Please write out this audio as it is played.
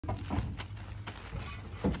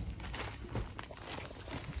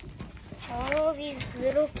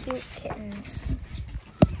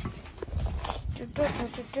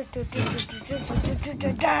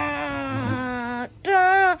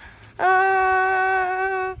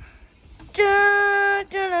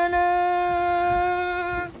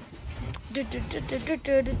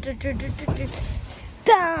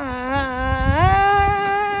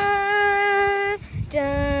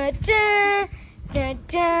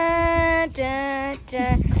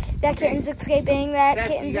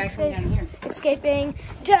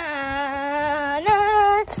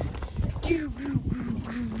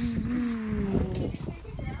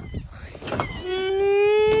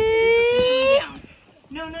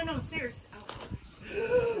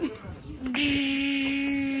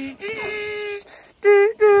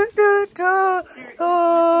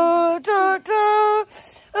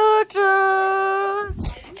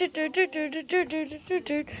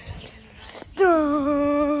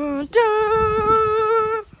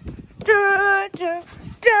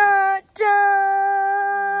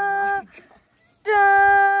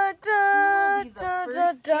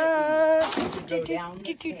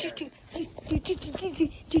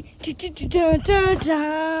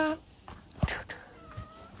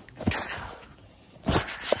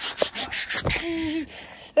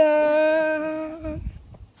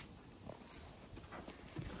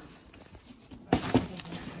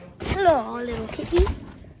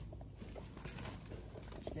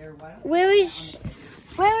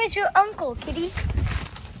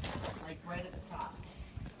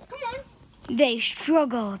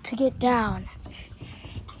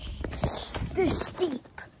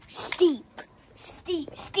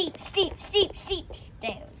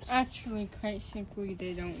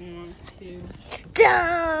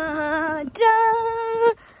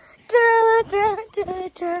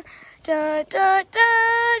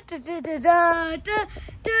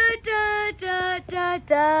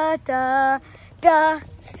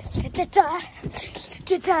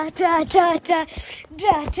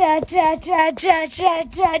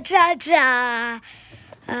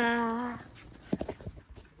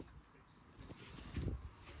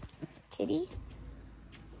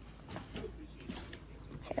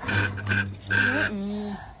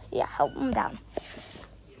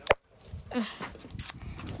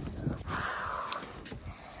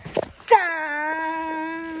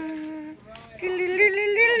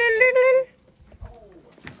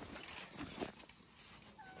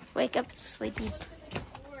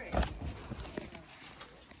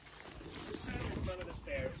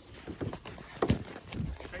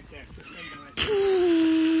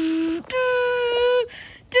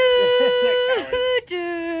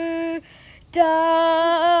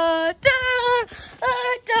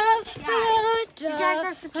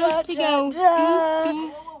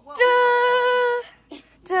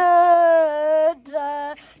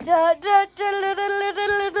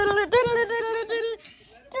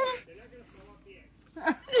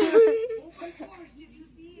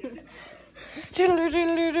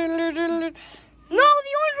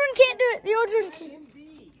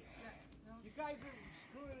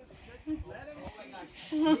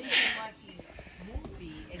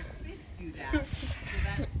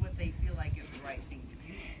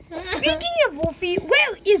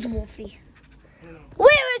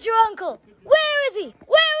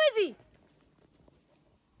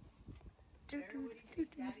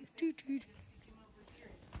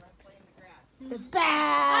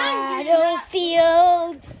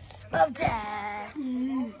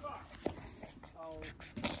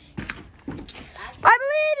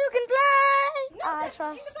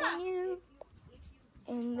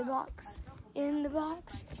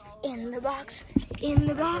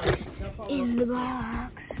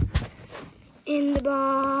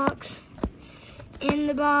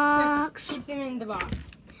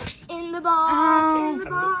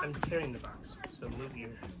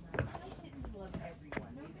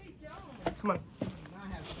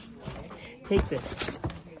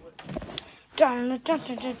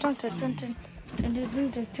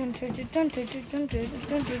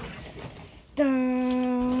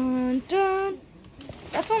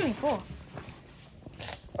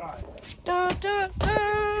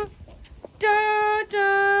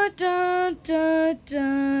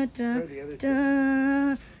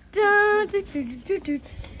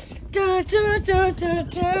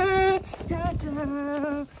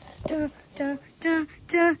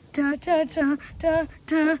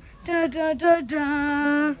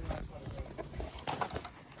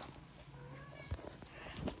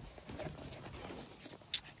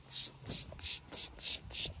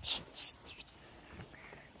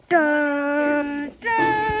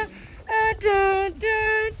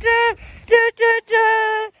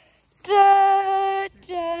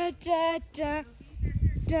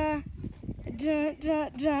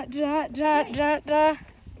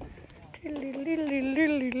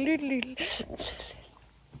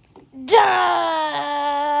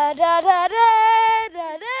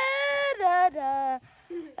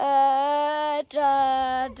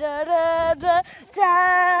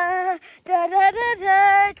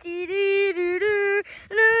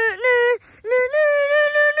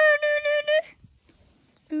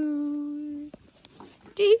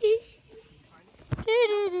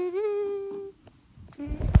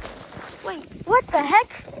Wait, what the heck?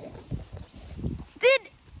 Did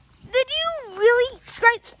you really,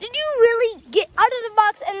 Stripes, did you really get out of the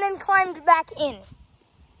box and then climbed back in?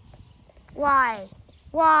 Why?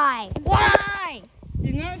 Why? Why?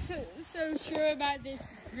 You're not so sure about this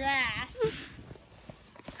grass.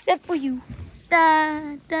 Except for you.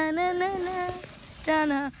 Da da na na na da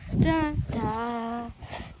na da da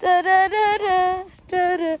da da da da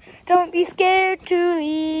da da. Don't be scared to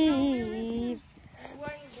leave.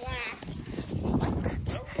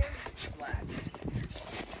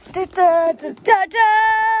 Da da da da da da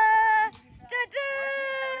da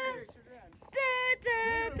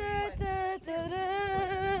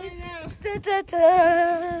da da da.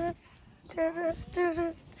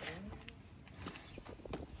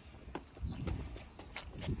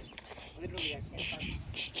 Literally, I can't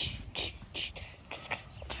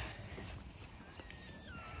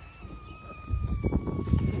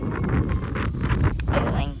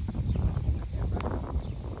find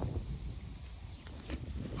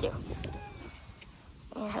Here.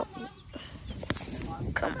 I'll help you.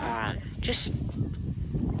 Come on. Just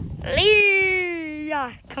leave.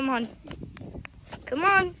 Yeah, come on. Come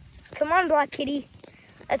on. Come on, Black Kitty.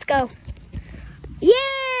 Let's go.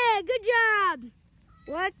 Yeah, good job.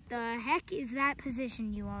 What the heck is that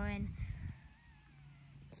position you are in?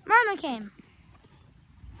 Mama came.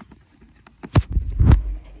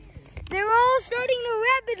 They're all starting to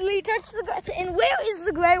rapidly touch the grass. And where is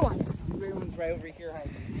the gray one? The gray one's right over here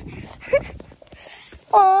hiding.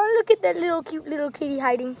 Oh, look at that little cute little kitty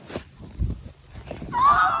hiding.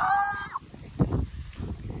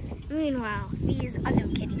 Meanwhile, these other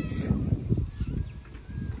kitties.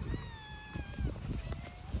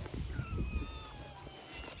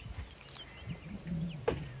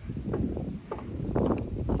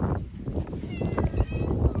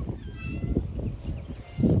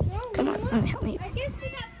 Come on, help me. I guess we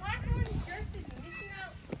got black orange dress is missing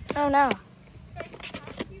out. Oh no.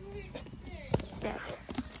 There.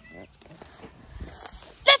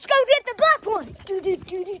 Let's go get the black one. Do do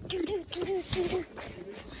do do do do do do do.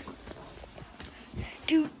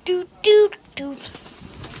 Do do do do.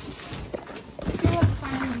 You're not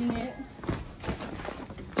finding it.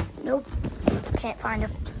 Nope. Can't find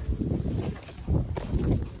him.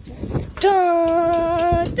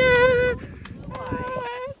 Dun, dun,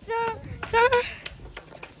 dun, dun.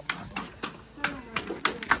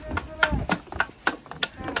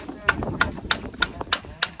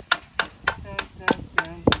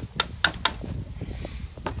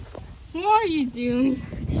 What are you doing?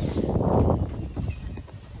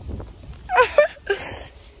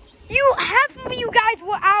 Half of you guys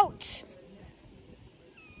were out.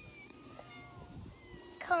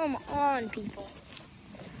 Come on, people.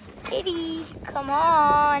 Kitty, come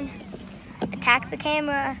on. Attack the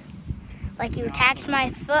camera like you attacked my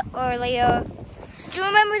foot earlier. Do you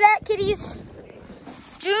remember that, kitties?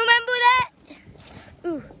 Do you remember that?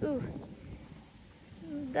 Ooh, ooh.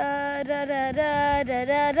 Da da da da da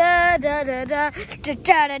da da da da da da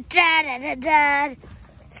da da da da.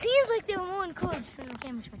 Seems like they were more encouraged from the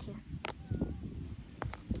camera shot here.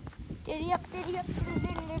 Diddy up, diddy up,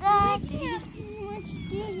 diddy da, diddy up.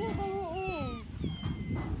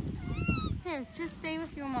 Here, just stay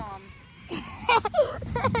with your mom.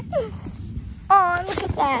 Oh, look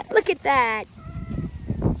at that. Look at that.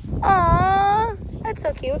 Aw, that's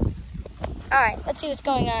so cute. All right, let's see what's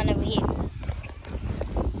going on over here.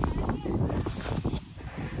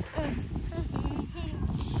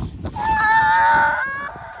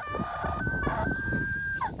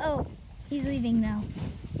 Oh, he's leaving now.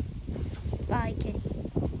 Bye, kitty.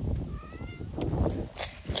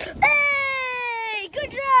 Hey,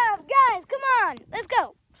 good job, guys. Come on, let's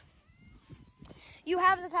go. You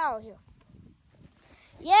have the power here.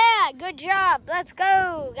 Yeah, good job. Let's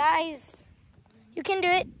go, guys. You can do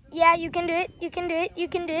it. Yeah, you can do it. You can do it. You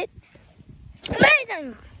can do it.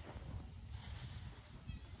 Amazing.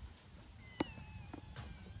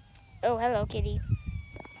 Oh, hello, kitty.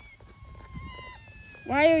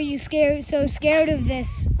 Why are you so scared of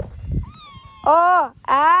this? Oh,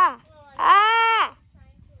 ah.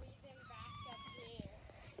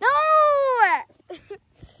 No!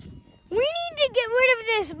 We need to get rid of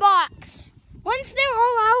this box.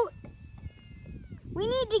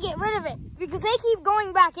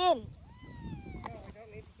 in.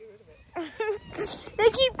 They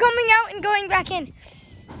keep coming out and going back in.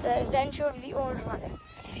 The adventure of the orange runner.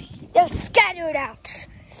 They're scattered out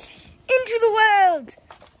into the world.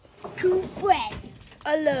 Two friends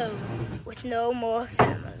alone with no more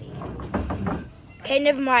family. Okay,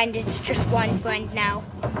 never mind. It's just one friend now.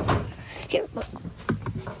 Here, look.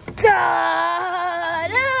 Da,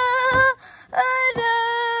 da, da, da,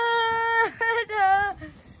 da,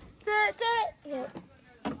 da, da,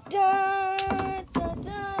 da,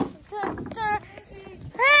 da, da, da.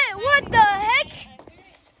 Hey, what the heck?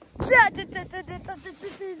 Da, da, da, da, da, da, da,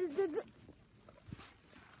 da, da.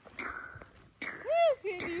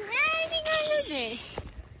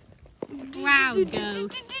 Wow,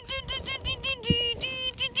 ghost.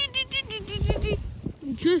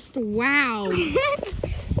 Just wow.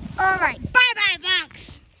 All right, bye-bye,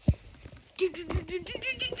 Box.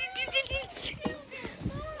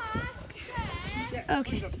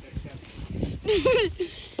 Okay.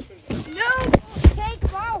 No, take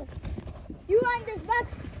go. You want this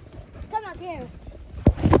box? Come up here.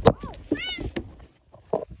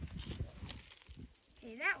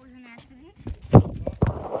 Okay, that was an accident.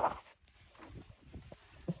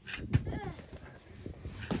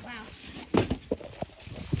 Wow.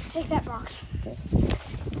 Take that box.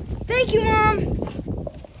 Thank you, Mom.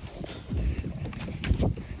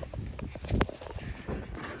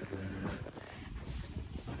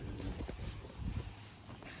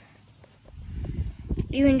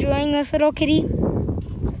 You enjoying this, little kitty?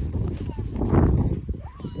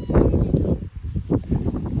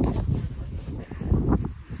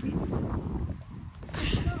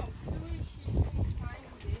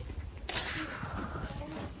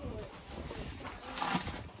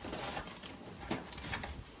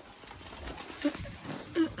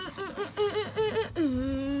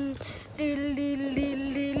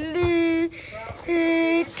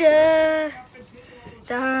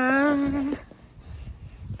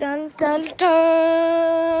 Dun dun dun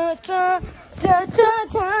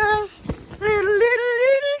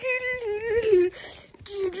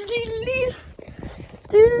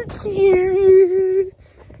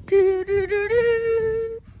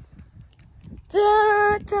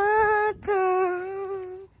dun dun dun dun.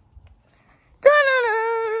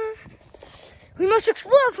 We must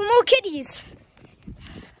explore for more kitties.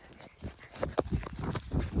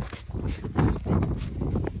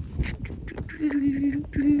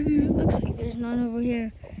 Looks like there's none over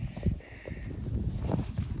here.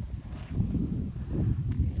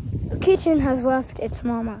 The kitten has left its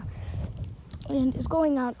mama and is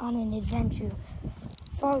going out on an adventure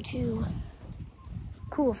far too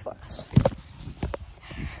cool for us.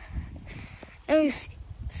 And we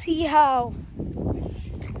see how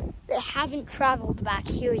they haven't traveled back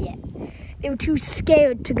here yet. They were too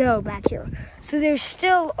scared to go back here. So they're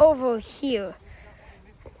still over here.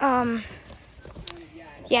 Yeah,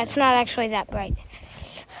 it's not actually that bright.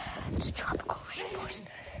 It's a tropical rainforest.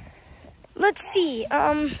 Let's see.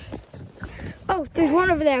 Oh, there's one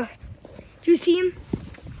over there. Do you see him?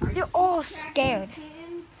 They're all scared.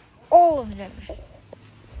 All of them.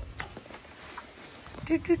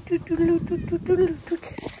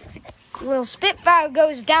 Little Spitfire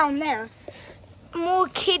goes down there. More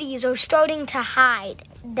kitties are starting to hide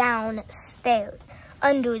downstairs,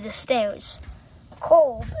 under the stairs.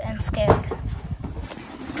 Cold and scared.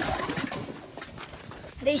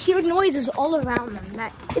 They hear noises all around them.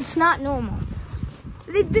 That it's not normal.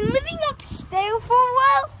 They've been living upstairs for a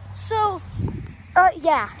while, so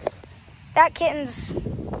yeah, that kitten's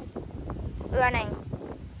running.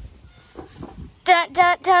 Dun,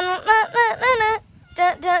 dun, dun, dun,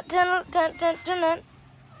 dun, dun, dun, dun, dun, dun.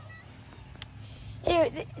 Here,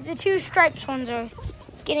 the two striped ones are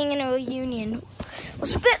getting in a reunion.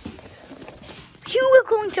 Well, we're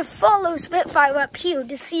going to follow Spitfire up here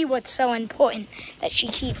to see what's so important that she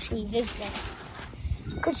keeps revisiting.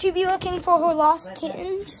 Could she be looking for her lost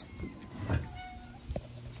kittens?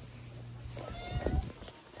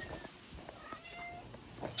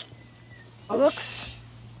 Looks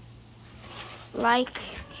like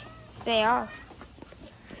they are.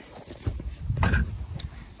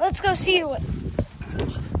 Let's go see what.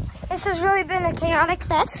 This has really been a chaotic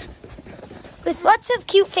mess with lots of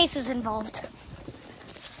cute faces involved.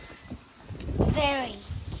 Very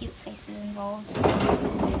cute faces involved.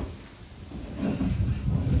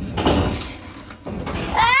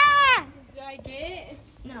 Ah! Did I get it?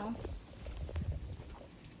 No.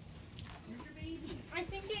 Where's your baby? I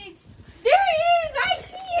think it's... There it is! I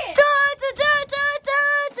see it! Da, da, da, da, da,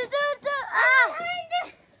 da, da, ah!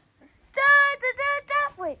 Da, da, da, da.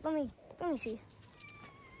 Wait, let me see.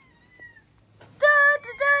 Da,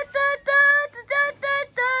 da, da, da, da, da, da,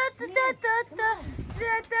 da,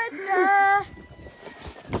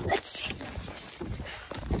 Let's see.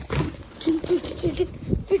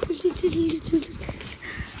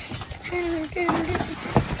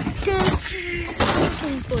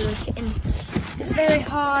 For the kitten. It's a very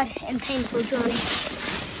hard and painful journey.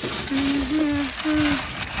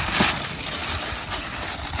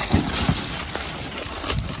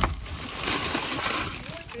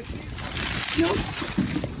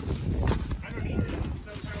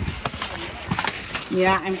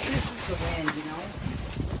 Yeah, I'm sure it's the wind, you know?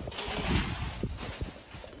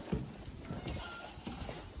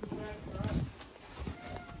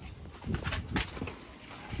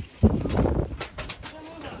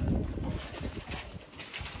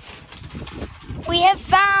 We have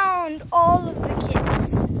found all of the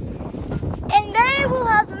kittens. And they will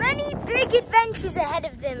have many big adventures ahead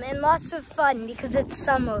of them and lots of fun because it's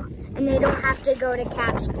summer and they don't have to go to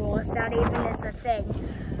cat school if that even is a thing.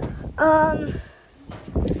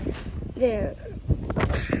 There.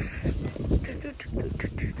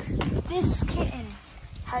 This kitten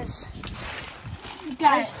has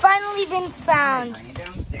finally been found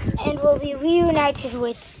and will be reunited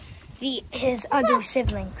with his other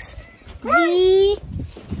siblings. The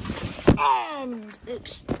end.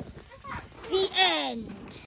 Oops. The end.